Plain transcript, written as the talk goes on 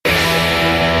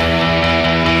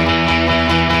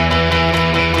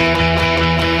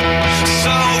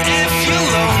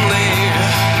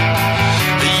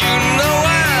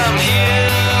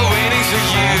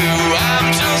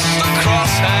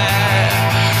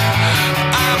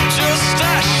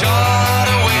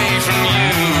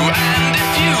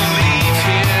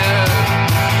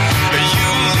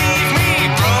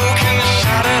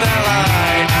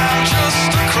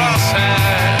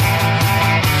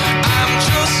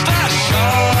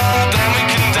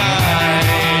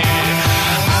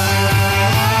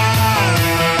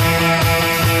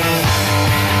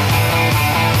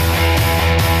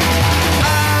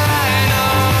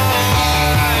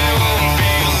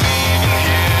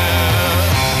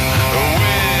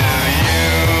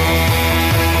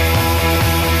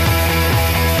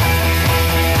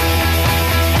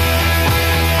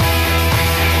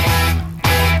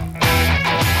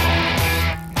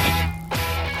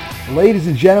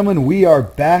and gentlemen, we are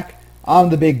back. I'm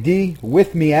the Big D.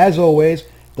 With me, as always,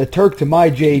 the Turk to my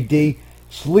JD,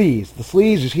 Sleaze. The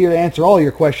Sleaze is here to answer all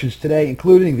your questions today,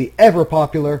 including the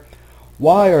ever-popular,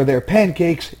 why are there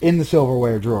pancakes in the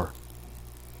silverware drawer?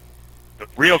 The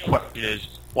real question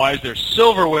is, why is there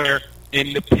silverware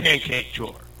in the pancake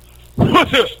drawer?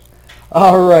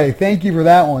 All right, thank you for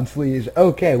that one, Sleaze.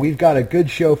 Okay, we've got a good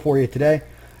show for you today.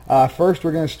 First,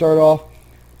 we're going to start off.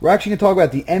 We're actually going to talk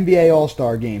about the NBA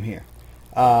All-Star Game here.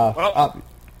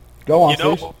 Go on,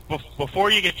 Sleaze. Before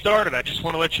you get started, I just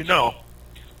want to let you know,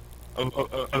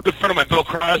 a good friend of mine, Bill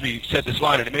Crosby, said this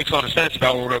line, and it makes a lot of sense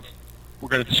about what we're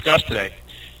going to discuss today.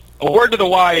 A word to the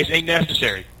wise ain't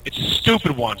necessary. It's the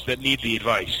stupid ones that need the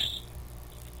advice.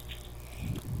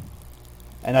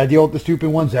 And I deal with the stupid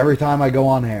ones every time I go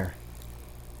on air.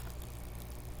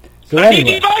 So I need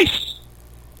the advice!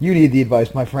 You need the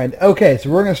advice, my friend. Okay, so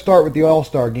we're going to start with the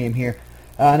All-Star Game here.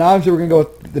 And obviously we're going to go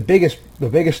with the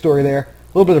biggest story there.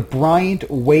 A little bit of Bryant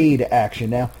Wade action.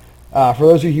 Now, for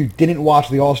those of you who didn't watch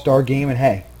the All-Star Game, and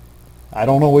hey, I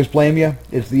don't always blame you.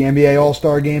 It's the NBA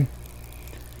All-Star Game.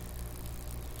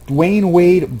 Dwayne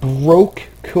Wade broke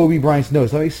Kobe Bryant's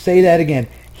nose. Let me say that again.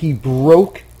 He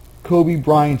broke Kobe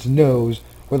Bryant's nose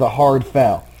with a hard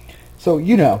foul. So,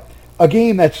 a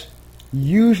game that's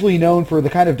usually known for the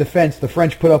kind of defense the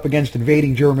French put up against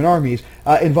invading German armies,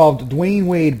 involved Dwayne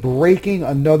Wade breaking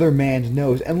another man's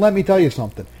nose. And let me tell you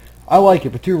something. I like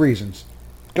it for two reasons.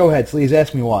 Go ahead, Sleaze.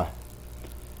 Ask me why.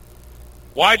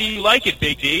 Why do you like it,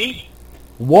 Big D?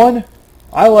 One,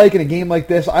 I like in a game like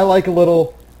this, I like a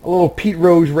little Pete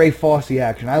Rose, Ray Fosse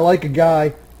action. I like a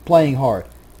guy playing hard.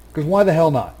 Because why the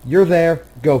hell not? You're there,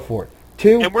 go for it.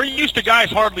 Two, and we're used to guys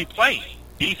hardly playing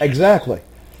defense. Exactly.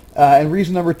 And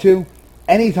reason number two,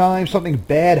 anytime something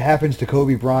bad happens to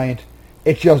Kobe Bryant,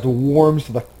 it just warms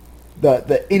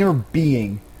the inner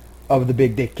being of the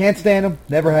Big Dick. Can't stand him,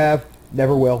 never have,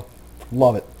 never will.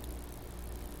 Love it.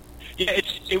 Yeah,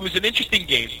 it was an interesting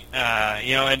game,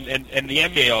 and the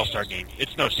NBA All-Star Game,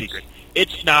 it's no secret.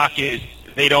 Its knock is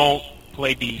they don't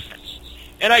play defense.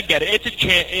 And I get it. It's a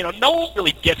chance. No one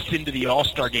really gets into the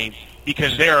All-Star Game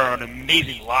because they are an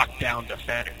amazing lockdown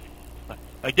defender.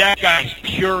 Like, that guy's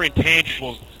pure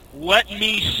intangibles. Let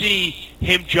me see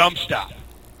him jump stop.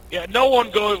 Yeah, no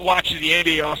one watches the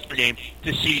NBA All-Star Game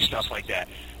to see stuff like that.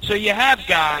 So you have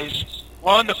guys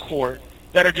on the court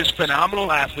that are just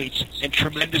phenomenal athletes and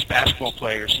tremendous basketball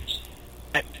players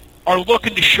that are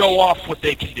looking to show off what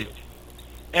they can do.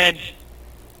 And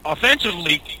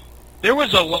offensively, there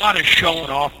was a lot of showing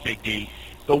off, Big D.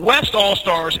 The West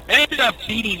All-Stars ended up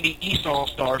beating the East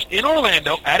All-Stars in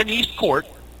Orlando at an East court,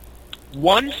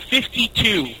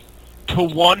 152 to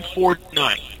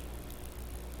 149.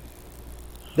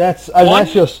 That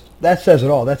says it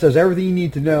all. That says everything you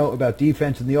need to know about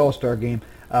defense in the All-Star Game,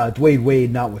 Dwayne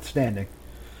Wade notwithstanding.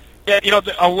 Yeah,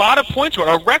 a lot of points were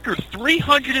a record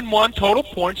 301 total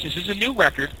points. This is a new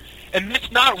record, and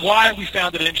that's not why we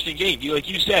found it an interesting game. Like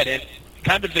you said, and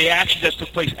kind of the action that took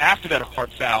place after that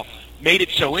hard foul made it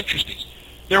so interesting.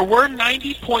 There were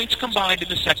 90 points combined in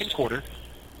the second quarter.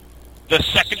 The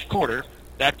second quarter,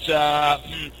 that's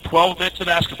 12 minutes of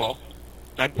basketball,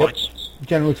 9 points.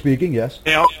 Generally speaking, yes.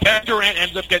 Kevin Durant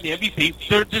ends up getting the MVP.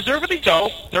 They're deservedly so.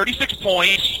 36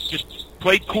 points, just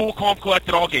played cool, calm,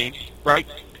 collected all game, right?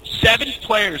 7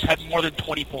 players had more than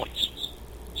 20 points.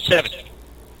 7.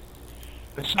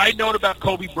 A side note about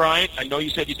Kobe Bryant, I know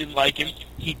you said you didn't like him.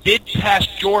 He did pass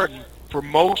Jordan for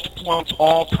most points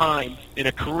all time in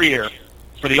a career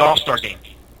for the All-Star Game.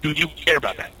 Do you care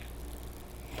about that?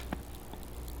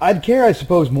 I'd care, I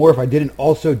suppose, more if I didn't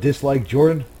also dislike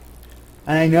Jordan.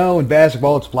 And I know in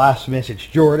basketball it's blasphemous. It's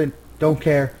Jordan. Don't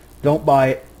care. Don't buy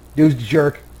it. Dude's a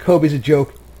jerk. Kobe's a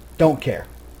joke. Don't care.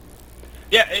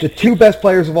 Yeah, the two best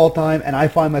players of all time, and I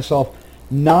find myself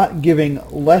not giving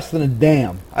less than a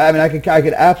damn. I mean, I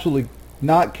could absolutely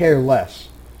not care less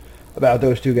about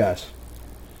those two guys.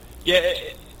 Yeah,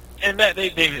 and that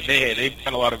they've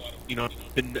had a lot of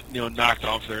been knocked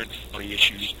off their injury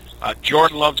issues.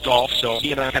 Jordan loves golf, so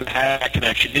he and I kind of had that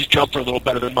connection. His jumper a little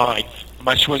better than mine.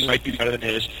 My swing might be better than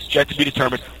his. It's yet to be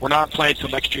determined. We're not playing until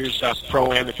next year's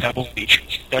Pro-Am at Pebble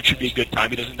Beach. That should be a good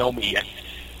time. He doesn't know me yet.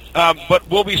 But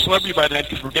we'll be a celebrity by then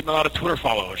because we're getting a lot of Twitter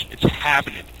followers. It's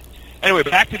happening. Anyway,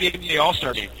 back to the NBA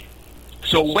All-Star Game.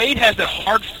 So Wade has that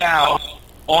hard foul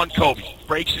on Kobe.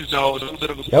 Breaks his nose, a little bit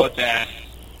of a bloodbath.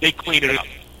 They clean it up.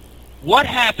 What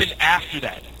happened after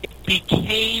that? It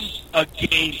became a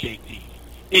game, Big D.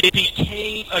 It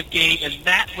became a game, and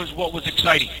that was what was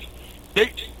exciting.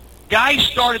 Guys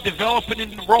started developing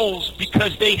into roles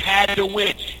because they had to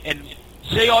win. And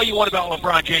say all you want about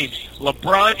LeBron James.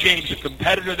 LeBron James, the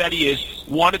competitor that he is,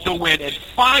 wanted to win, and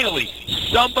finally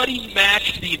somebody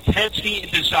matched the intensity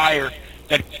and desire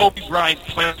that Kobe Bryant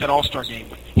played that All-Star game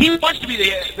with. He wants to be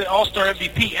the All-Star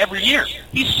MVP every year.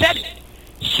 He said it.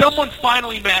 Someone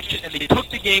finally matched it, and they took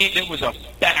the game. It was a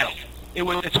battle.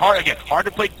 It's hard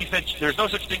to play defense. There's no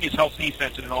such thing as help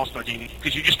defense in an All-Star game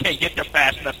because you just can't get there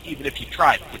fast enough, even if you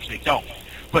tried, which they don't.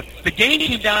 But the game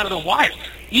came down to the wire.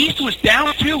 East was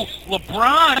down 2.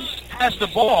 LeBron has the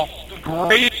ball, the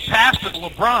great pass to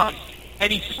LeBron,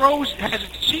 and he throws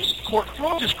his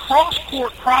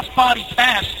cross-court, cross-body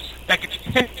pass that gets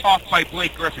picked off by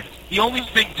Blake Griffin. The only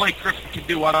thing Blake Griffin can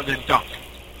do other than dunk.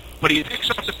 But he picks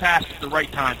up the pass at the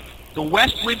right time. The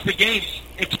West wins the game.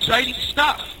 Exciting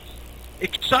stuff.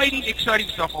 Exciting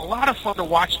stuff. A lot of fun to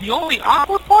watch. The only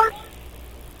awkward part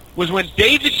was when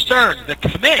David Stern, the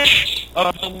commish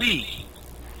of the league,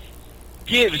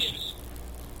 gives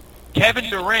Kevin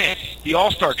Durant the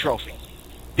All-Star trophy.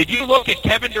 Did you look at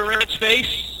Kevin Durant's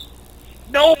face?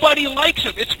 Nobody likes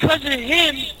him. It's because of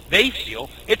him, they feel.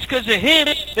 It's because of him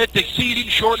that the seating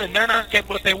shortened and they're not getting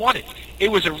what they wanted. It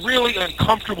was a really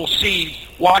uncomfortable scene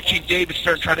watching David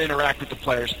Stern try to interact with the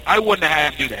players. I wouldn't have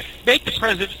had him do that. Make the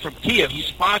president from Kia, who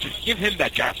sponsors, give him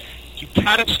that job. You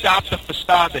got to stop the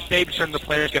facade that David Stern and the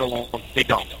players get along. They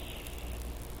don't.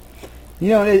 You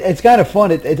know, it's kind of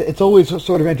fun. It's always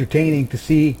sort of entertaining to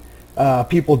see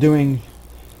people doing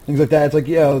things like that. It's like,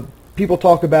 you know, people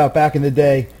talk about back in the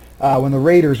day when the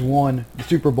Raiders won the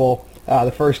Super Bowl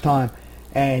the first time,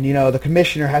 and, you know, the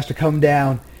commissioner has to come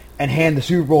down and hand the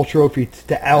Super Bowl trophy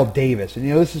to Al Davis. And,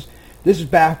 you know, this is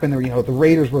back when the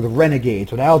Raiders were the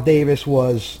Renegades, when Al Davis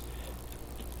was,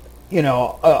 you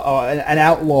know, an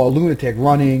outlaw lunatic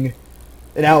running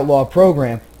an outlaw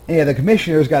program. And yeah, the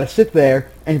commissioner's got to sit there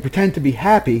and pretend to be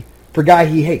happy for a guy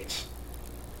he hates.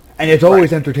 And it's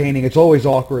always entertaining. It's always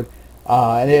awkward.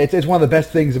 And it's one of the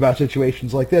best things about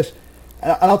situations like this.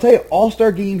 And I'll tell you,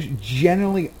 All-Star games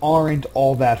generally aren't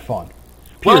all that fun.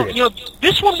 Period. Well, you know,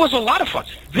 this one was a lot of fun.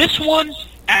 This one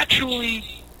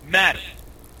actually mattered.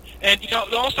 And, you know,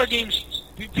 the All-Star games,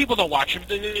 people don't watch them.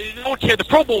 They don't care. The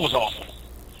Pro Bowl was awful.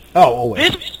 Oh,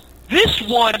 always. This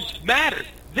one mattered.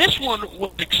 This one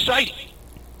was exciting.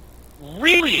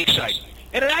 Really exciting.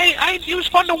 And it was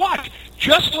fun to watch.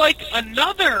 Just like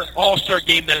another All-Star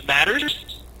game that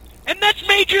matters, and that's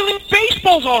Major League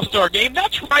Baseball's All-Star game.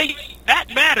 That's right.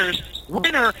 That matters.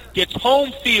 Winner gets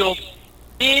home field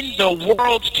in the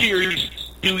World Series.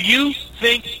 Do you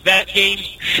think that game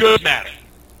should matter?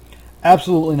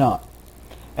 Absolutely not.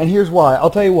 And here's why. I'll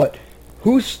tell you what.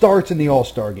 Who starts in the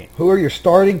All-Star game? Who are your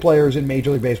starting players in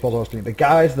Major League Baseball's All-Star game? The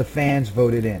guys the fans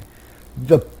voted in.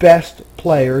 The best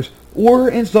players, or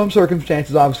in some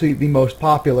circumstances, obviously, the most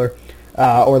popular,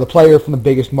 or the player from the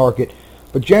biggest market.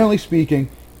 But generally speaking,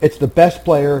 it's the best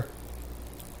player,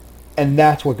 and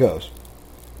that's what goes.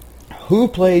 Who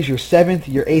plays your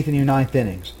 7th, your 8th, and your 9th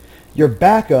innings? Your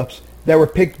backups that were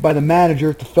picked by the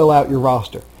manager to fill out your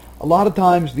roster. A lot of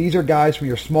times, these are guys from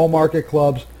your small market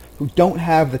clubs who don't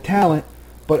have the talent,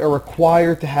 but are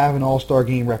required to have an All-Star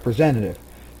game representative.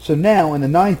 So now, in the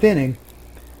 9th inning,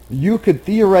 you could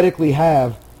theoretically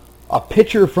have a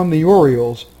pitcher from the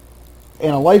Orioles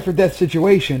in a life-or-death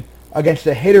situation against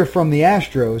a hitter from the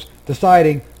Astros,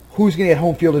 deciding who's going to get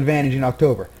home field advantage in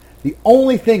October. The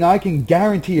only thing I can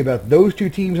guarantee about those two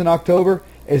teams in October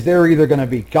is they're either going to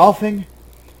be golfing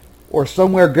or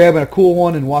somewhere grabbing a cool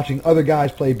one and watching other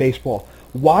guys play baseball.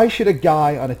 Why should a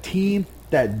guy on a team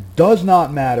that does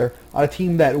not matter, on a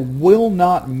team that will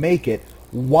not make it,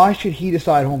 why should he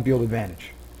decide home field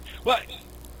advantage? Well,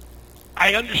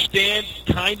 I understand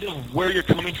kind of where you're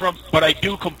coming from, but I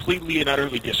do completely and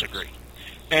utterly disagree.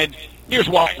 And here's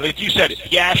why. Like you said,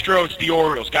 the Astros, the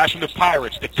Orioles, guys from the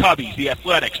Pirates, the Cubbies, the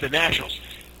Athletics, the Nationals,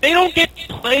 they don't get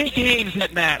to play games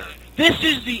that matter. This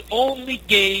is the only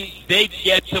game they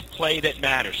get to play that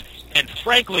matters. And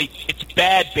frankly, it's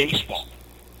bad baseball.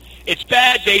 It's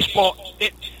bad baseball.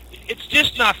 It's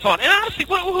just not fun. And honestly,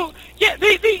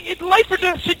 in life or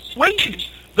death situations,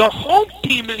 the home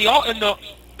team in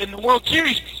the World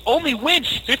Series only wins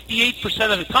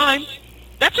 58% of the time.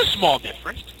 That's a small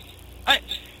difference.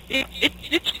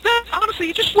 It's not, honestly,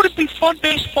 it just wouldn't be fun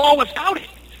baseball without it.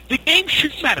 The game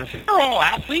should matter. They're all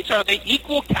athletes. Are they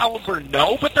equal caliber?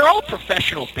 No, but they're all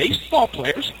professional baseball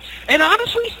players. And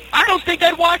honestly, I don't think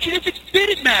I'd watch it if it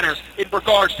didn't matter in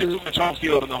regards to who was home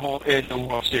field in the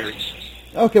World Series.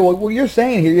 Okay, well, you're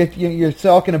saying here, you're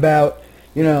talking about,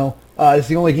 it's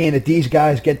the only game that these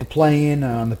guys get to play in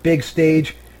on the big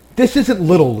stage. This isn't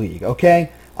Little League,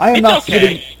 okay? I am it's not okay.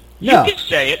 sitting. No. You can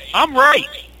say it. I'm right.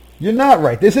 You're not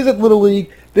right. This isn't Little League.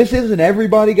 This isn't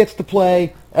everybody gets to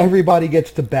play, everybody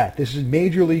gets to bat. This is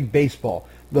Major League Baseball.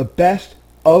 The best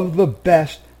of the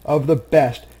best of the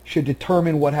best should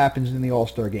determine what happens in the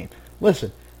All-Star game.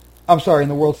 Listen, in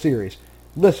the World Series.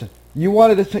 Listen, you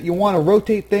want to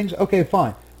rotate things? Okay,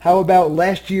 fine. How about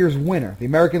last year's winner? The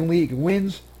American League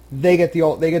wins, they get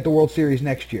the World Series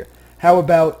next year. How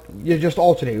about you just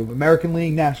alternate American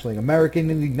League, National League, American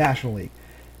League, National League?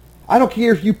 I don't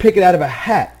care if you pick it out of a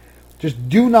hat. Just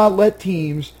do not let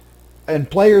teams and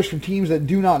players from teams that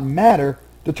do not matter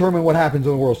determine what happens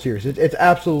in the World Series. It's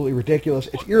absolutely ridiculous.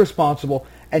 It's irresponsible.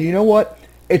 And you know what?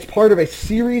 It's part of a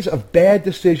series of bad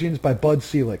decisions by Bud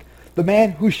Selig, the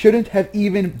man who shouldn't have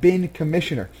even been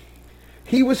commissioner.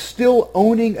 He was still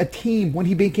owning a team when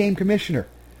he became commissioner.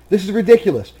 This is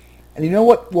ridiculous. And you know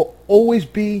what will always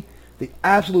be the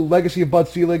absolute legacy of Bud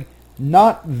Selig?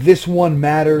 Not this one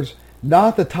matters,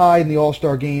 not the tie in the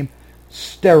All-Star game,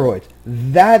 steroids.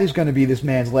 That is going to be this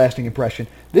man's lasting impression.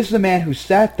 This is a man who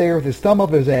sat there with his thumb up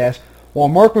his ass while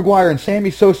Mark McGwire and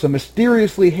Sammy Sosa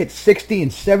mysteriously hit 60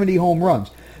 and 70 home runs.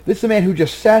 This is a man who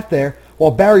just sat there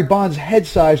while Barry Bonds' head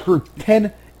size grew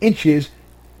 10 inches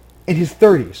in his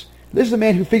 30s. This is a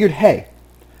man who figured, hey,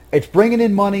 it's bringing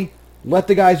in money, let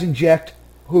the guys inject,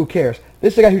 who cares?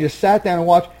 This is a guy who just sat down and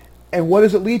watched, and what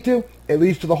does it lead to? It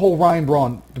leads to the whole Ryan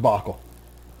Braun debacle.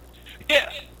 Yeah,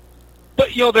 but,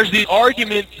 there's the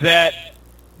argument that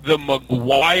the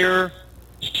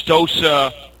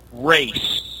McGwire-Sosa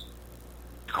race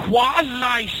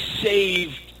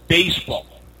quasi-saved baseball.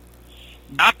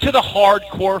 Not to the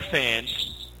hardcore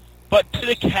fans, but to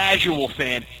the casual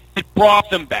fan. It brought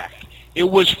them back. It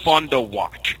was fun to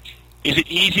watch. Is it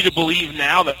easy to believe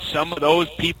now that some of those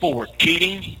people were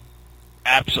cheating?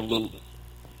 Absolutely.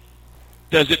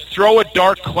 Does it throw a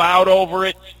dark cloud over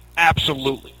it?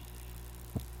 Absolutely.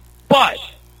 But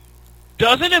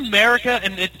doesn't America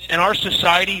and our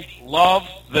society love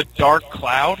the dark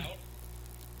cloud?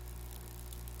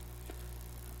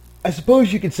 I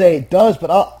suppose you could say it does,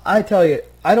 but I tell you,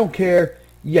 I don't care.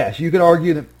 Yes, you could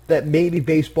argue that maybe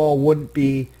baseball wouldn't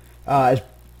be as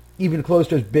even close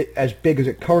to as big as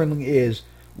it currently is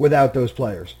without those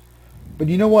players. But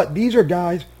you know what? These are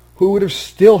guys who would have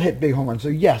still hit big home runs. So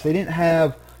yes, they didn't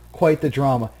have quite the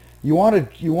drama. You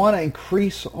want to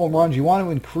increase home runs. You want to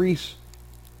increase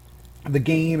the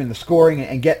game and the scoring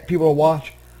and get people to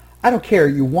watch. I don't care.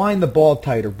 You wind the ball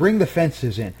tighter. Bring the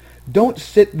fences in. Don't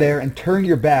sit there and turn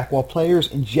your back while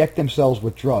players inject themselves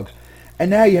with drugs. And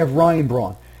now you have Ryan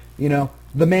Braun.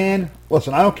 The man,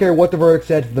 listen, I don't care what the verdict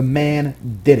said, the man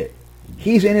did it.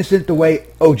 He's innocent the way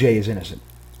O.J. is innocent.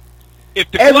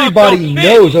 If everybody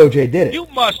knows O.J. did it. You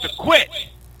must have quit.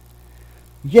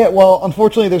 Yeah, well,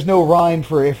 unfortunately there's no rhyme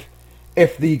for if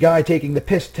the guy taking the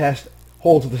piss test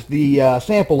holds the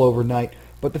sample overnight.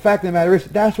 But the fact of the matter is,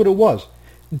 that's what it was.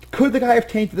 Could the guy have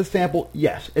tainted the sample?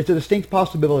 Yes. It's a distinct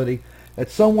possibility that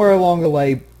somewhere along the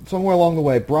way,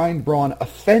 Brian Braun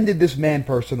offended this man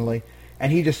personally,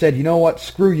 and he just said, you know what,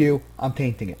 screw you, I'm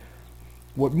tainting it.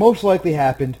 What most likely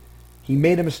happened, he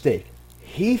made a mistake.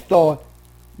 He thought,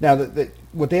 now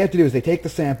what they have to do is they take the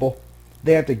sample,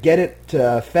 they have to get it to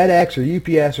FedEx or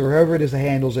UPS or whoever it is that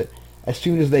handles it as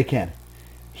soon as they can.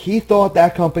 He thought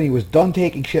that company was done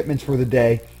taking shipments for the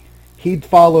day. He'd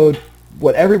followed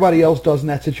what everybody else does in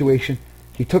that situation.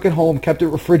 He took it home, kept it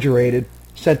refrigerated,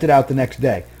 sent it out the next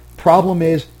day. Problem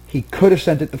is, he could have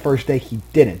sent it the first day. He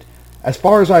didn't. As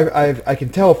far as I can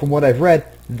tell from what I've read,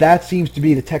 that seems to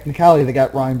be the technicality that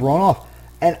got Ryan Braun off.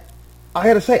 And I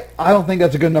got to say, I don't think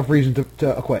that's a good enough reason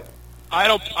to acquit. I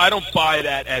don't buy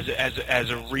that as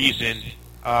a reason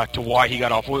to why he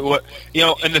got off.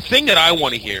 And the thing that I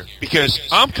want to hear, because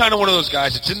I'm kind of one of those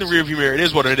guys. It's in the rearview mirror. It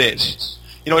is what it is.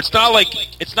 It's not like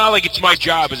it's my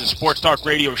job as a sports talk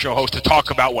radio show host to talk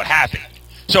about what happened.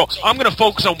 So I'm going to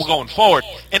focus on going forward.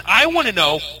 And I want to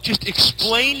know, just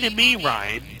explain to me,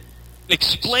 Ryan,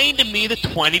 explain to me the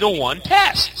 20-1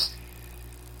 test.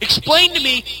 Explain to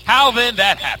me how then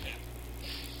that happened.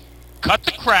 Cut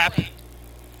the crap.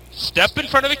 Step in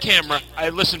front of the camera.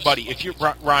 Listen, buddy, if you're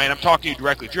Ryan, I'm talking to you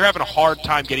directly. If you're having a hard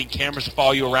time getting cameras to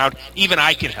follow you around, even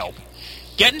I can help.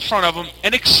 Get in front of them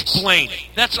and explain it.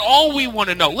 That's all we want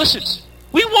to know. Listen,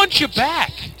 we want you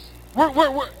back.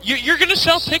 You're going to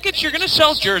sell tickets. You're going to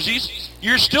sell jerseys.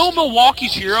 You're still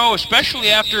Milwaukee's hero, especially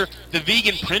after the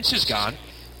vegan prince is gone.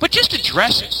 But just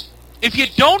address it. If you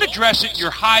don't address it,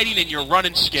 you're hiding and you're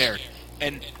running scared.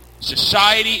 And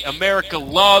society, America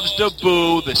loves to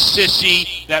boo the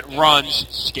sissy that runs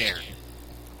scared.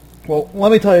 Well,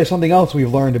 let me tell you something else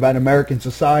we've learned about American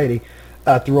society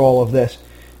through all of this.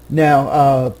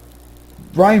 Now,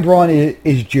 Ryan Braun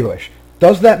is Jewish.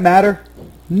 Does that matter?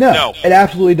 No, it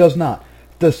absolutely does not.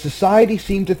 Does society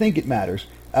seem to think it matters?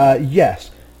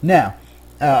 Yes. Now,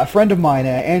 a friend of mine,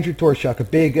 Andrew Torchuk, a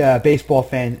big baseball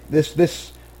fan, this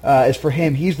is for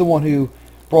him. He's the one who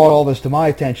brought all this to my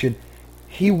attention.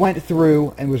 He went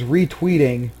through and was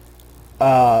retweeting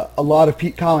a lot of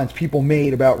comments people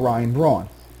made about Ryan Braun.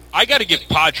 I got to give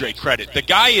Padre credit. The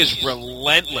guy is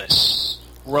relentless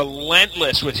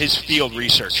with his field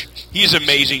research. He's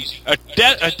amazing. A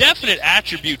definite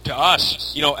attribute to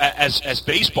us, as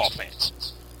baseball fans.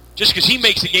 Just because he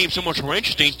makes the game so much more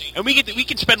interesting, and we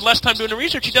can spend less time doing the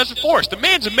research, he does it for us. The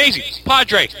man's amazing.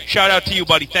 Padre, shout out to you,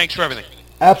 buddy. Thanks for everything.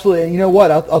 Absolutely, and you know what?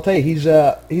 I'll tell you, he's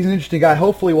an interesting guy.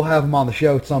 Hopefully, we'll have him on the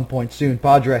show at some point soon.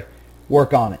 Padre,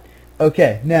 work on it.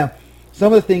 Okay, now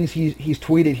some of the things he's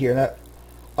tweeted here. Now,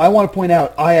 I want to point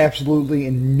out, I absolutely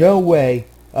in no way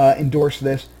endorse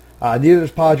this. Neither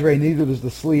does Padre, neither does the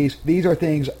Sleaze. These are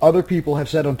things other people have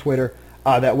said on Twitter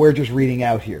that we're just reading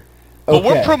out here. Okay.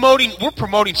 But we're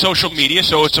promoting social media,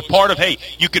 so it's a part of, hey,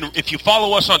 you can, if you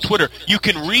follow us on Twitter, you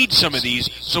can read some of these.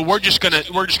 So we're just gonna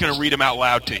read them out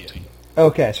loud to you.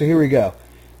 Okay, so here we go.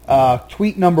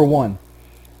 Tweet number 1: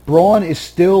 Braun is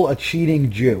still a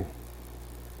cheating Jew.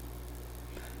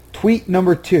 Tweet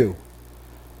number 2: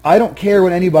 I don't care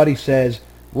what anybody says.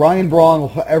 Ryan Braun will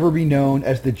forever be known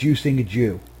as the juicing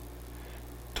Jew.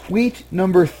 Tweet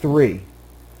number 3: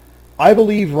 I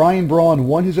believe Ryan Braun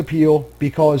won his appeal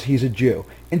because he's a Jew.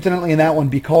 Incidentally, in that one,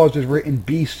 because is written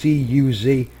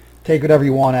B-C-U-Z. Take whatever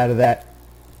you want out of that.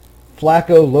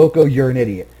 Flacco, loco, you're an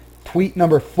idiot. Tweet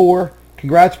number 4: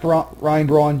 congrats, Ryan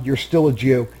Braun, you're still a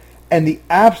Jew. And the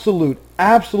absolute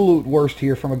worst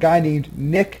here from a guy named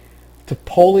Nick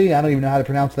Topoli. I don't even know how to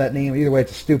pronounce that name. Either way,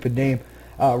 it's a stupid name.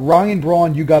 Ryan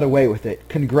Braun, you got away with it.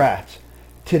 Congrats.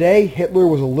 Today, Hitler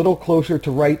was a little closer to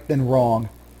right than wrong.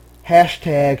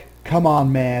 Hashtag, come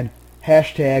on, man.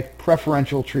 Hashtag,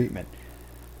 preferential treatment.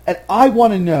 And I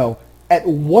want to know, at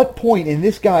what point in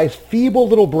this guy's feeble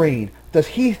little brain does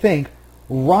he think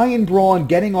Ryan Braun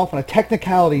getting off on a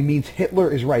technicality means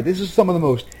Hitler is right? This is some of the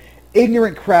most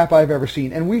ignorant crap I've ever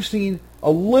seen. And we've seen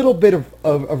a little bit of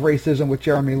racism with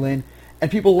Jeremy Lin, and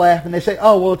people laugh and they say,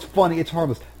 oh, well, it's funny, it's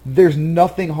harmless. There's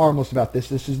nothing harmless about this.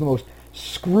 This is the most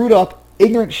screwed up,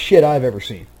 ignorant shit I've ever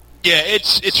seen. Yeah,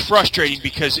 it's frustrating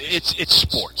because it's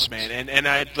sports, man. And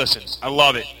I listen, I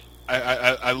love it.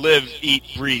 I live, eat,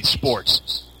 breathe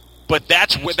sports. But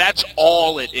that's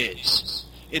all it is.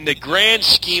 In the grand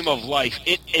scheme of life,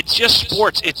 it's just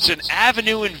sports. It's an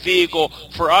avenue and vehicle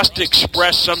for us to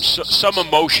express some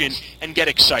emotion and get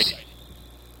excited.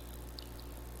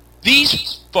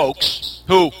 These folks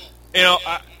who,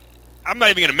 I'm not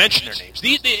even going to mention their names.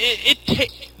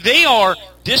 They are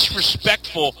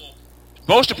disrespectful,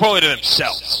 most importantly to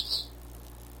themselves.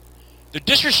 They're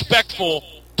disrespectful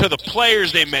to the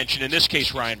players they mentioned, in this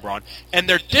case Ryan Braun, and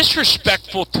they're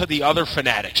disrespectful to the other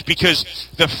fanatics because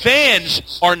the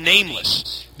fans are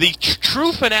nameless. The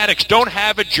true fanatics don't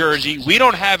have a jersey. We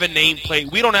don't have a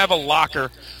nameplate. We don't have a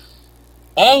locker.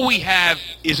 All we have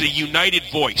is a united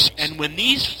voice. And when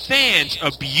these fans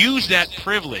abuse that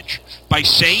privilege by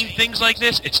saying things like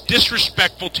this, it's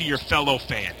disrespectful to your fellow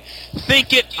fan.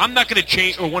 Think it. I'm not going to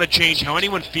change or want to change how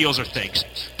anyone feels or thinks.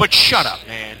 But shut up,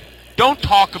 man. Don't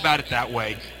talk about it that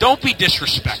way. Don't be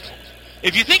disrespectful.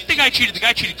 If you think the guy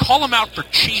cheated, call him out for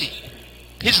cheating.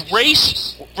 His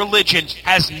race, religion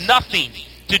has nothing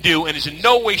to do and is in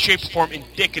no way, shape, or form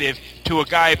indicative to a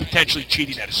guy potentially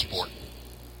cheating at a sport.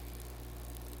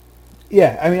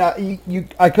 Yeah, I mean,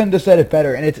 I couldn't have said it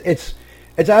better, and it's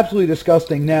absolutely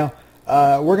disgusting. Now,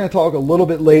 we're going to talk a little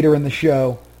bit later in the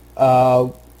show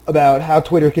about how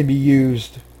Twitter can be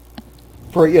used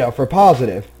for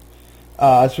positive.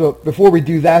 So before we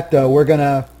do that, though, we're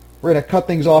gonna cut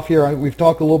things off here. We've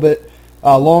talked a little bit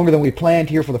longer than we planned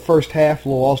here for the first half. A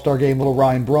little All-Star game, little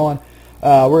Ryan Braun.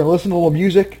 We're gonna listen to a little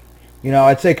music.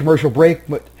 I'd say commercial break,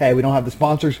 but hey, we don't have the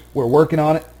sponsors. We're working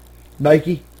on it.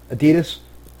 Nike, Adidas,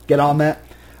 get on that.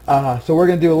 So we're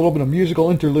gonna do a little bit of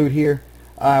musical interlude here.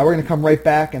 We're gonna come right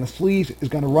back, and the Sleaze is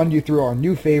gonna run you through our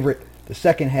new favorite, the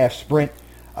second half sprint.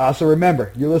 So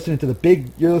remember, you're listening to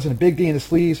Big D and the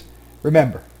Sleaze.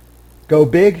 Remember. Go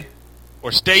big.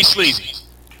 Or stay sleazy.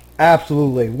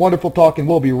 Absolutely. Wonderful talking.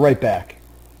 We'll be right back.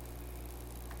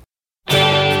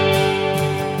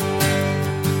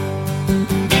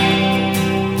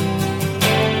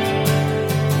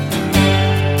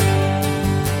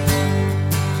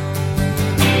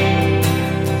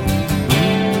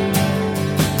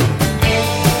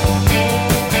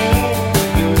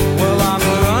 Well, I'm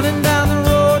running down the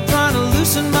road trying to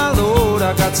loosen my load.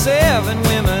 I got 7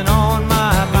 women on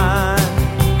my mind.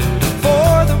 4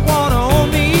 that wanna own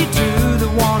me, 2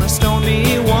 that wanna stone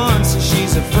me, 1 says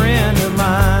she's a friend of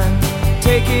mine.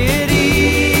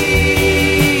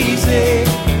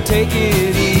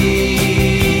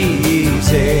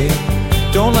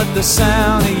 Don't let the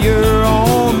sound of your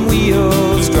own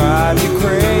wheels drive you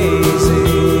crazy.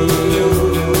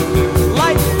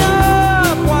 Lighten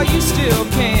up while you still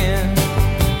can.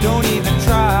 Don't even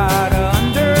try to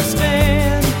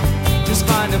understand. Just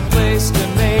find a place to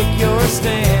make your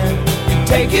stand and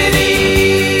take it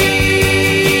easy.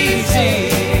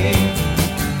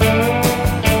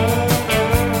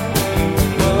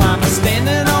 Well, I'm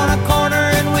standing on a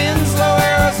corner in Winslow,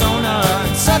 Arizona,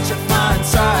 and such a fine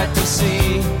sight to see.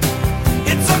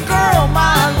 It's a girl,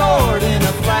 my lord, in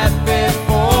a flatbed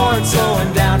Ford,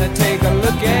 slowing down to take a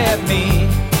look at me.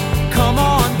 Come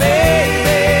on,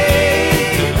 baby,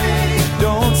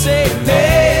 don't say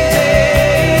baby.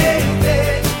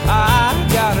 I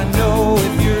gotta know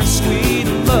if your sweet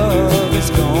love is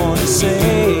gonna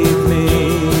save me.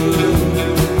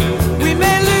 We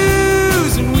may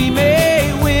lose and we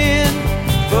may win,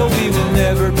 but we will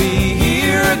never be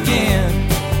here again.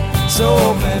 So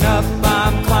open up,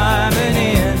 I'm climbing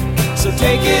in. So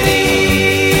take it easy.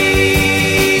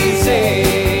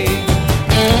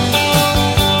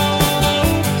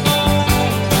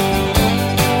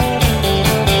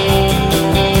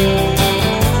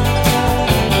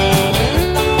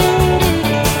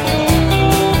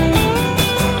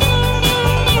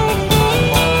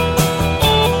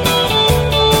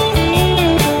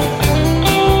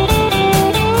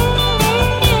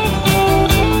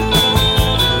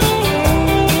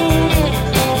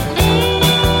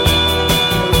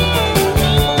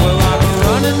 Well, I've been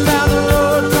running down the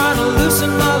road trying to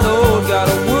loosen my load. Got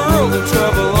a world of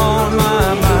trouble on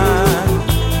my mind.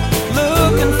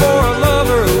 Looking for a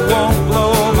lover who won't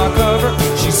blow my cover.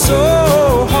 She's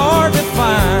so hard to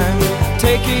find.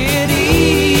 Take it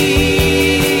easy.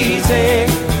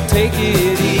 Take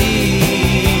it easy.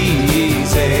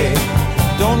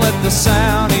 Don't let the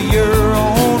sound of your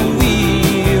own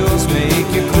wheels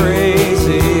make you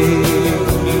crazy.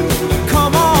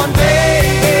 Come on,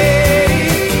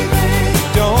 baby,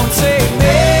 don't say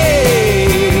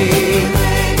maybe.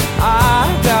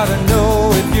 I gotta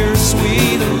know if your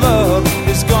sweet love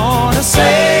is gonna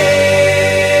save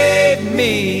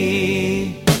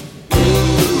me.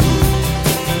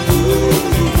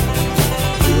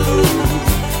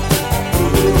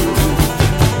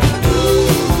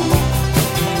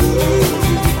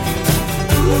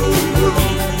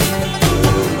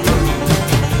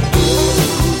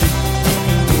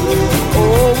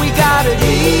 Oh, we got it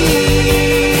easy.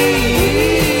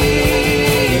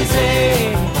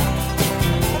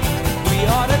 We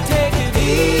ought to take it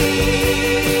easy.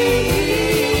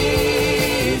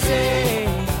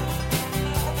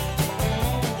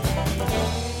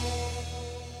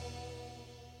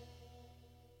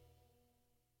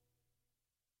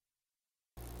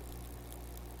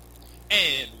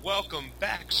 And welcome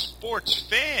back, sports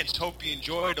fans. Hope you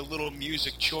enjoyed a little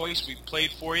music choice we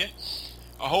played for you.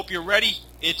 I hope you're ready.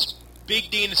 It's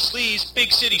Big D and the Sleaze,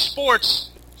 Big City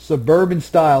Sports. Suburban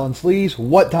style. And Sleaze,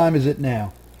 what time is it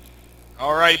now?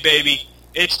 All right, baby.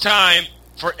 It's time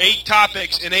for 8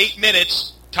 topics in 8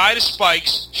 minutes. Tie the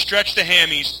spikes, stretch the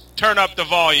hammies, turn up the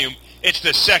volume. It's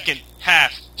the second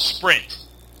half sprint.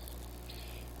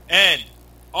 And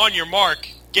on your mark,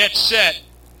 get set,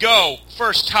 go.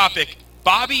 First topic,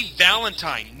 Bobby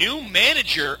Valentine, new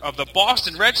manager of the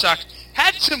Boston Red Sox,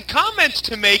 had some comments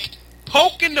to make,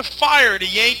 poking the fire to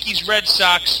Yankees-Red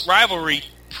Sox rivalry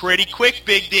pretty quick,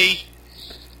 Big D.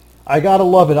 I gotta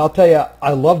love it. I'll tell you,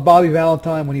 I loved Bobby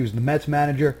Valentine when he was the Mets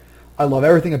manager. I love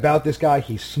everything about this guy.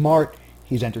 He's smart.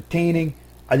 He's entertaining.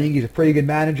 I think he's a pretty good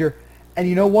manager. And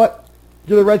you know what?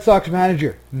 You're the Red Sox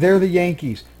manager. They're the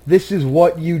Yankees. This is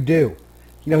what you do.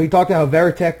 You know, he talked about how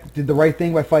Veritek did the right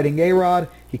thing by fighting A-Rod.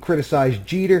 He criticized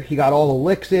Jeter. He got all the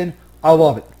licks in. I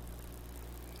love it.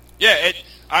 Yeah,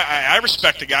 I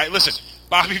respect the guy. Listen,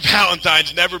 Bobby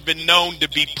Valentine's never been known to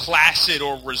be placid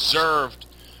or reserved.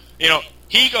 You know,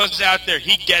 he goes out there,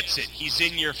 he gets it. He's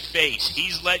in your face.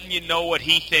 He's letting you know what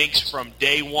he thinks from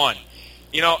day one.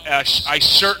 You know, I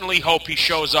certainly hope he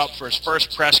shows up for his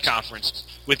first press conference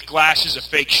with glasses, a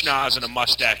fake schnoz, and a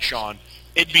mustache on.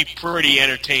 It'd be pretty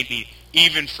entertaining,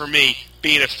 even for me,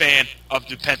 being a fan of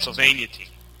the Pennsylvania team.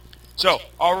 So,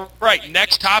 all right,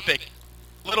 next topic.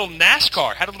 Little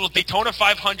NASCAR. Had a little Daytona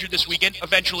 500 this weekend,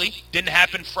 eventually. Didn't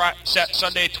happen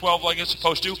Sunday at 12 like it's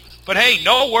supposed to. But hey,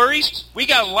 no worries. We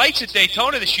got lights at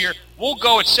Daytona this year. We'll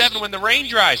go at 7 when the rain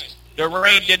dries. The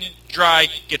rain didn't dry,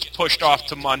 gets pushed off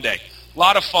to Monday. A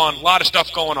lot of fun, a lot of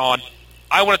stuff going on.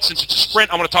 Since it's a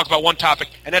sprint, I want to talk about one topic,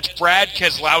 and that's Brad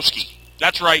Keselowski.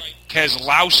 That's right,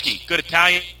 Keselowski. Good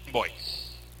Italian boy.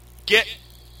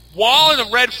 While in the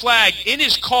red flag, in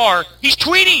his car, he's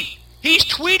tweeting. He's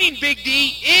tweeting, Big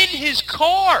D, in his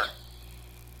car.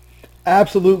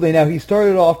 Absolutely. Now, he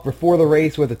started off before the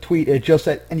race with a tweet. It just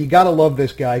said, and you got to love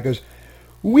this guy. He goes,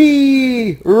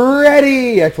 "We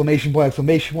ready!" Exclamation point,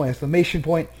 exclamation point, exclamation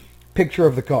point. Picture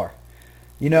of the car.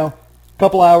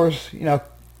 Couple hours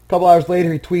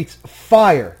later, he tweets,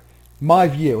 "Fire, my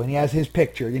view," and he has his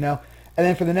picture, And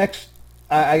then for the next,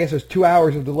 I guess there's 2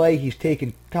 hours of delay, he's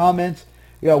taking comments.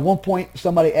 At one point,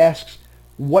 somebody asks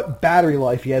what battery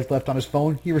life he has left on his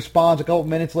phone. He responds a couple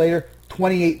minutes later,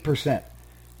 28%.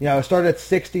 It started at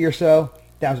 60 or so,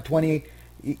 down to 28.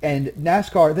 And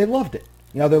NASCAR, they loved it.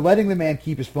 They're letting the man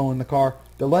keep his phone in the car.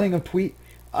 They're letting him tweet.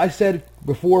 I said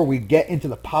before we get into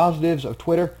the positives of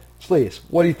Twitter, Sleaze,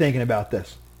 what are you thinking about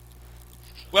this?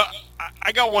 Well,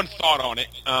 I got one thought on it.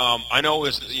 I know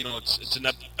it's an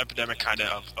epidemic kind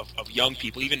of young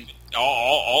people, even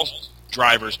all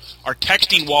drivers are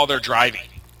texting while they're driving.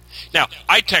 Now,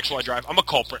 I text while I drive. I'm a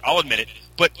culprit. I'll admit it.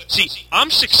 But see, I'm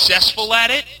successful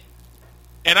at it,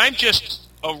 and I'm just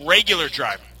a regular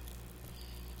driver.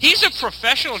 He's a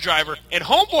professional driver, and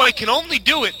homeboy can only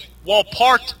do it while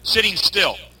parked sitting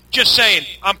still. Just saying,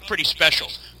 I'm pretty special.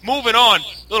 Moving on,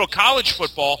 little college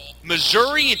football.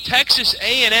 Missouri and Texas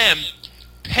A&M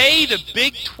pay the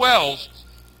Big 12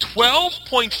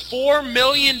 $12.4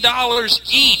 million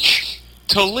each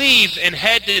to leave and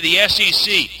head to the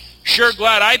SEC. Sure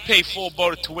glad I pay full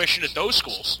boat of tuition at those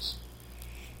schools.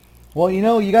 Well,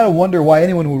 you got to wonder why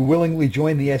anyone would willingly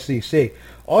join the SEC.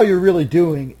 All you're really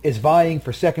doing is vying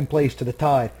for second place to the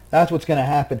Tide. That's what's going to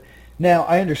happen. Now,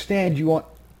 I understand you want,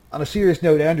 on a serious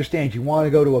note, I understand you want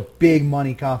to go to a big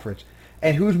money conference.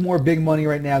 And who's more big money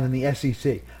right now than the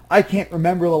SEC? I can't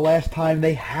remember the last time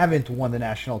they haven't won the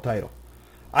national title.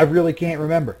 I really can't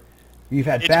remember. You've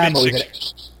had Bama. We've had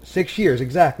 6 years,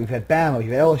 exactly. We've had Bama,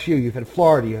 you've had LSU, you've had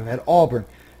Florida, you've had Auburn.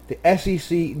 The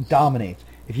SEC dominates.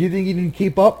 If you think you can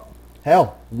keep up,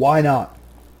 hell, why not?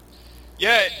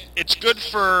 Yeah, it's good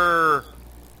for...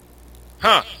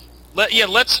 That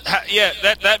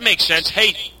makes sense.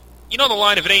 Hey, you know the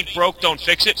line, if it ain't broke, don't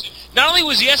fix it. Not only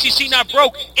was the SEC not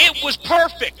broke, it was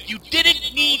perfect. You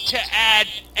didn't need to add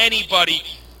anybody.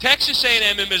 Texas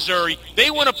A&M and Missouri, they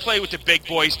want to play with the big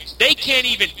boys. They can't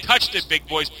even touch the big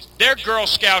boys. They're Girl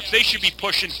Scouts. They should be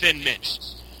pushing Thin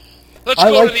Mints.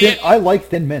 I like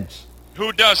Thin Mints.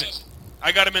 Who doesn't?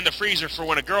 I got them in the freezer for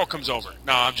when a girl comes over.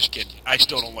 No, I'm just kidding. I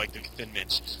still don't like the Thin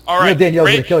Mints. All right. Danielle's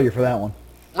going to kill you for that one.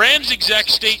 Rams exec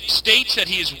states that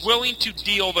he is willing to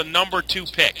deal the number 2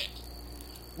 pick.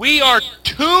 We are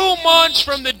 2 months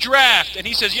from the draft, and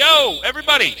he says, "Yo,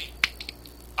 everybody,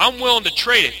 I'm willing to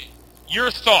trade it." Your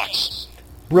thoughts?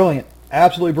 Brilliant.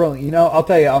 Absolutely brilliant. I'll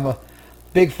tell you, I'm a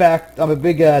big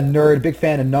nerd, big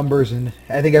fan of numbers, and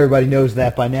I think everybody knows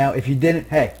that by now. If you didn't,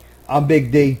 hey, I'm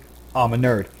Big D. I'm a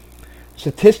nerd.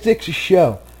 Statistics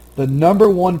show the number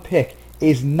 1 pick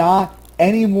is not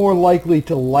any more likely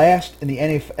to last in the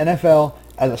NFL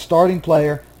as a starting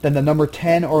player than the number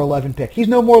 10 or 11 pick. He's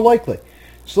no more likely.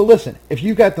 So listen, if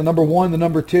you got the number 1, the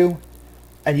number 2,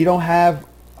 and you don't have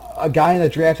a guy in the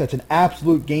draft that's an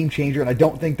absolute game changer, and I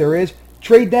don't think there is,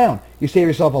 trade down. You save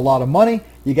yourself a lot of money.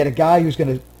 You get a guy who's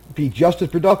going to be just as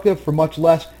productive for much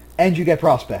less, and you get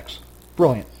prospects.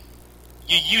 Brilliant.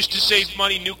 You used to save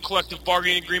money, new collective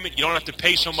bargaining agreement. You don't have to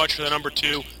pay so much for the number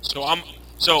 2. So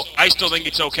I still think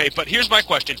it's okay. But here's my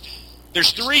question.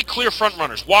 There's 3 clear front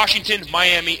runners, Washington,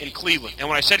 Miami, and Cleveland. And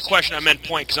when I said question, I meant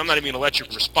point, because I'm not even going to let you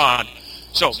respond.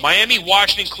 So Miami,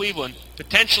 Washington, Cleveland,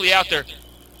 potentially out there.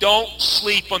 Don't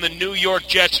sleep on the New York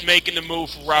Jets making the move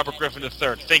for Robert Griffin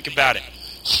III. Think about it.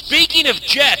 Speaking of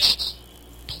Jets,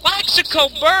 Plaxico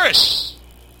Burress.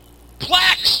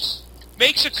 Plax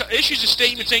issues a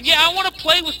statement saying, "Yeah, I want to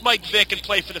play with Mike Vick and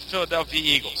play for the Philadelphia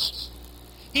Eagles."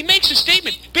 He makes a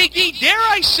statement. Big D, dare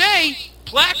I say,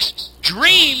 Plax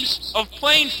dreams of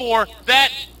playing for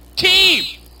that team.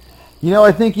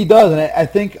 I think he does, and I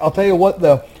think, I'll tell you what,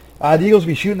 though, the Eagles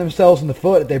will be shooting themselves in the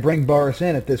foot if they bring Burress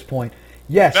in at this point.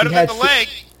 Yes, better than the leg.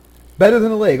 Better than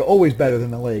the leg. Always better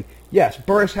than the leg. Yes,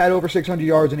 Burress had over 600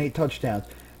 yards and 8 touchdowns.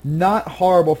 Not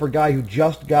horrible for a guy who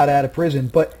just got out of prison,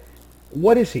 but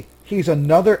what is he? He's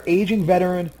another aging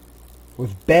veteran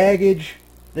with baggage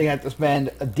they have to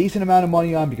spend a decent amount of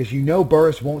money on because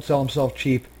Burress won't sell himself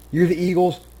cheap. You're the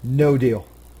Eagles, no deal.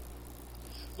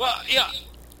 Well, yeah.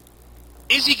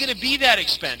 Is he going to be that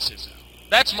expensive?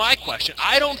 That's my question.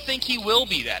 I don't think he will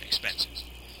be that expensive.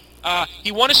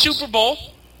 He won a Super Bowl.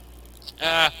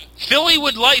 Philly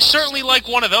would certainly like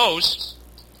one of those.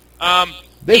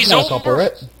 He's over,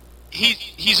 right?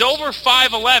 He's over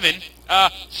 5'11".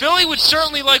 Philly would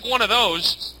certainly like one of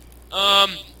those.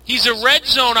 He's a red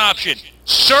zone option.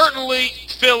 Certainly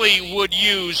Philly would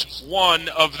use one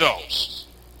of those.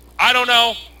 I don't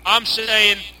know. I'm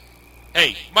saying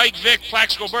Hey, Mike Vick,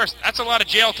 Plaxico Burst, that's a lot of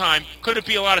jail time. Could it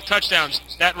be a lot of touchdowns?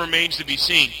 That remains to be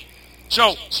seen.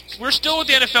 So, we're still with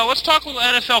the NFL. Let's talk with the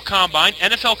NFL Combine.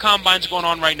 NFL Combine's going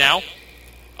on right now.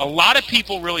 A lot of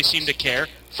people really seem to care.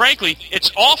 Frankly,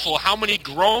 it's awful how many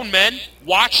grown men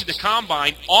watch the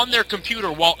Combine on their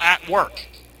computer while at work.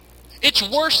 It's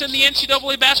worse than the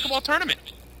NCAA basketball tournament.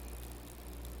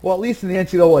 Well, at least in the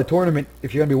NCAA tournament,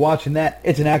 if you're going to be watching that,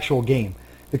 it's an actual game.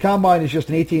 The Combine is just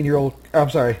an 18-year-old... I'm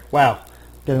sorry, wow.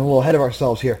 Getting a little ahead of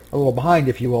ourselves here. A little behind,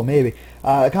 if you will, maybe.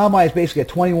 The Combine is basically a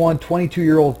 21,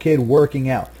 22-year-old kid working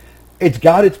out. It's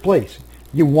got its place.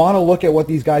 You want to look at what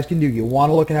these guys can do. You want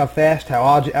to look at how fast,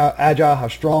 how agile, how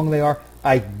strong they are.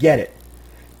 I get it.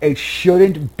 It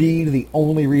shouldn't be the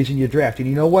only reason you draft. And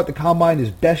you know what the Combine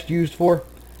is best used for?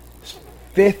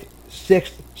 5th,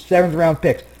 6th, 7th round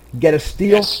picks. Get a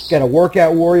steal, get a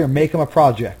workout warrior, make them a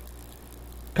project.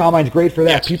 Combine's great for that.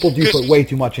 Yes, people do put way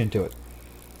too much into it.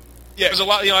 Yeah, there's a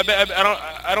lot.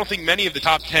 I don't think many of the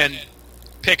top 10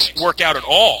 picks work out at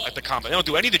all at the Combine. They don't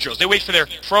do any of the drills. They wait for their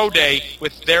pro day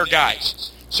with their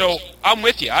guys. So I'm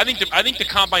with you. I think the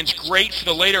Combine's great for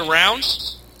the later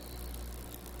rounds.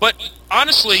 But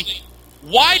honestly,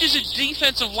 why does a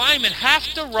defensive lineman have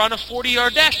to run a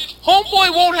 40-yard dash?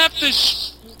 Homeboy won't have to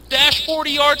dash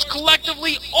 40 yards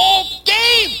collectively all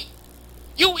game.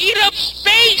 You eat up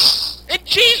space and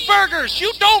cheeseburgers.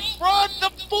 You don't run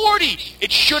the 40.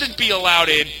 It shouldn't be allowed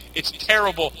in. It's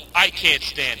terrible. I can't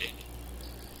stand it.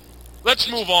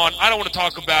 Let's move on. I don't want to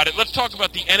talk about it. Let's talk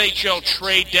about the NHL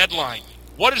trade deadline.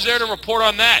 What is there to report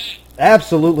on that?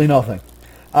 Absolutely nothing.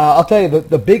 I'll tell you,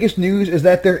 the biggest news is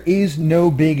that there is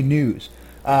no big news.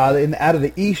 Out of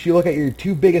the East, you look at your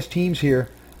two biggest teams here.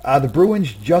 The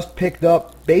Bruins just picked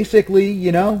up, basically,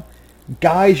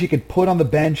 guys you could put on the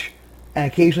bench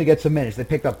and occasionally get some minutes. They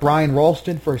picked up Brian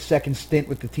Ralston for a second stint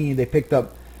with the team. They picked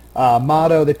up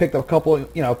Motto. They picked up a couple,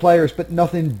 players, but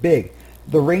nothing big.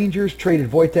 The Rangers traded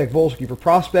Wojtek Wolski for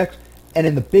prospects, and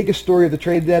in the biggest story of the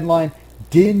trade deadline,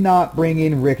 did not bring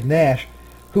in Rick Nash,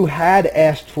 who had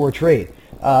asked for a trade.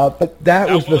 But that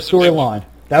was the storyline.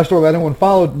 That was the story that everyone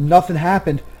followed. Nothing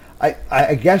happened.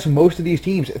 I guess most of these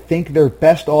teams think they're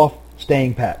best off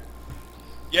staying pat.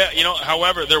 Yeah,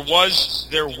 however, there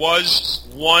was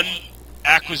one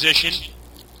acquisition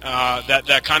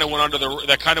that kind of went under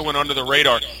the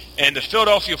radar, and the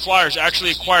Philadelphia Flyers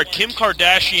actually acquired Kim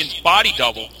Kardashian's body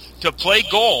double to play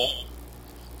goal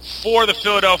for the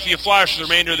Philadelphia Flyers for the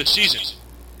remainder of the season.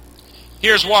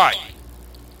 Here's why: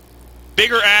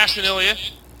 bigger ass than Ilya.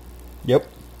 Yep.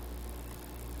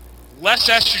 Less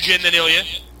estrogen than Ilya.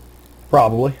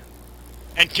 Probably.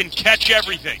 And can catch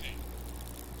everything.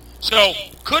 So,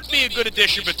 could be a good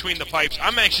addition between the pipes.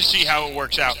 I'm anxious to see how it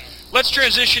works out. Let's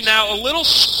transition now. A little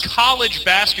college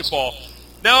basketball.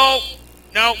 No,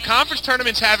 conference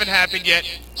tournaments haven't happened yet.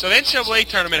 So the NCAA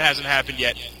tournament hasn't happened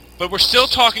yet. But we're still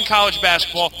talking college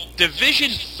basketball.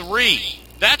 Division III.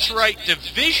 That's right,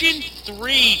 Division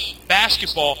III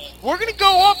basketball. We're going to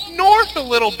go up north a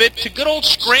little bit to good old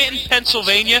Scranton,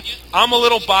 Pennsylvania. I'm a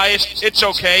little biased. It's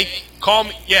okay. Call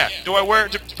me. Yeah, do I wear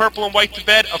purple and white to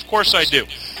bed? Of course I do.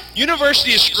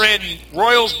 University of Scranton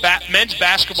Royals men's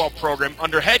basketball program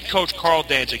under head coach Carl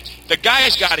Danzig. The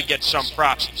guy's got to get some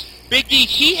props. Big D,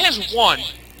 he has won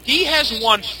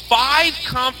 5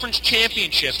 conference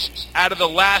championships out of the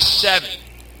last 7.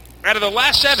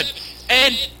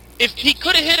 And if he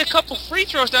could have hit a couple free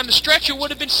throws down the stretch, it would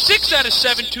have been 6 out of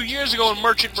 7 2 years ago, and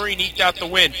Merchant Marine eked out the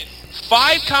win.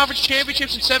 5 conference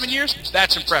championships in 7 years?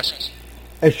 That's impressive.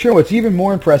 It's true. It's even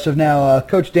more impressive now.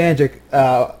 Coach Danzig,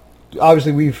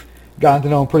 obviously we've gotten to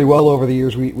know him pretty well over the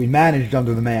years. We managed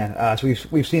under the man, so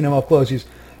we've seen him up close. He's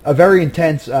a very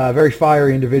intense, very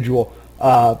fiery individual.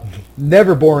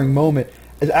 Never boring moment.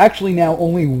 Is actually now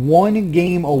only 1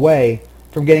 game away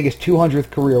from getting his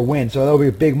 200th career win, so that'll be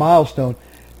a big milestone.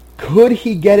 Could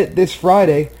he get it this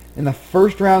Friday in the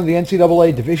first round of the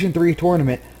NCAA Division III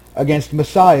tournament against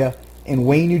Messiah in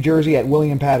Wayne, New Jersey at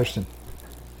William Patterson?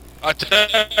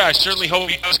 I certainly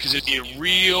hope he does, because it'd be a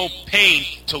real pain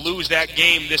to lose that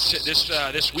game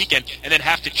this weekend and then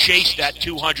have to chase that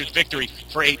 200th victory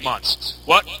for 8 months.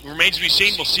 What remains to be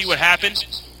seen. We'll see what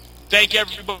happens. Thank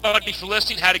everybody for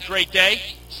listening. Had a great day.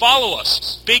 Follow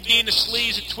us. Big D and the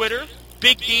Sleaze at Twitter.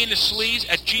 Big D and the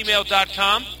Sleaze at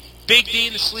gmail.com. Big D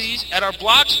and the Sleaze at our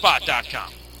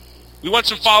blogspot.com. We want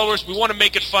some followers. We want to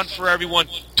make it fun for everyone.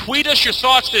 Tweet us your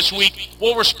thoughts this week.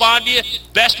 We'll respond to you.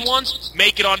 Best ones,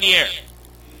 make it on the air.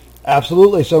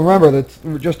 Absolutely. So remember,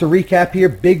 just to recap here,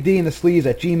 Big D and the Sleaze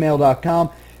at gmail.com.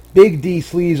 Big D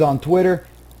Sleaze on Twitter.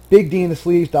 Big D and the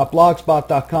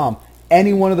Sleaze.blogspot.com.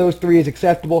 Any one of those 3 is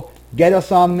acceptable. Get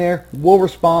us on there. We'll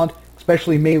respond.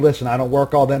 especially me, listen, I don't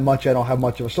work all that much. I don't have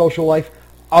much of a social life.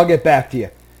 I'll get back to you.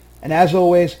 And as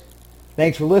always,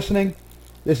 thanks for listening.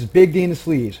 This is Big D and the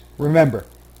Sleaze. Remember,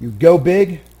 you go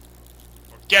big.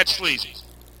 Or get sleazy.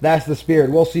 That's the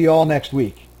spirit. We'll see you all next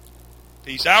week.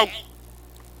 Peace out.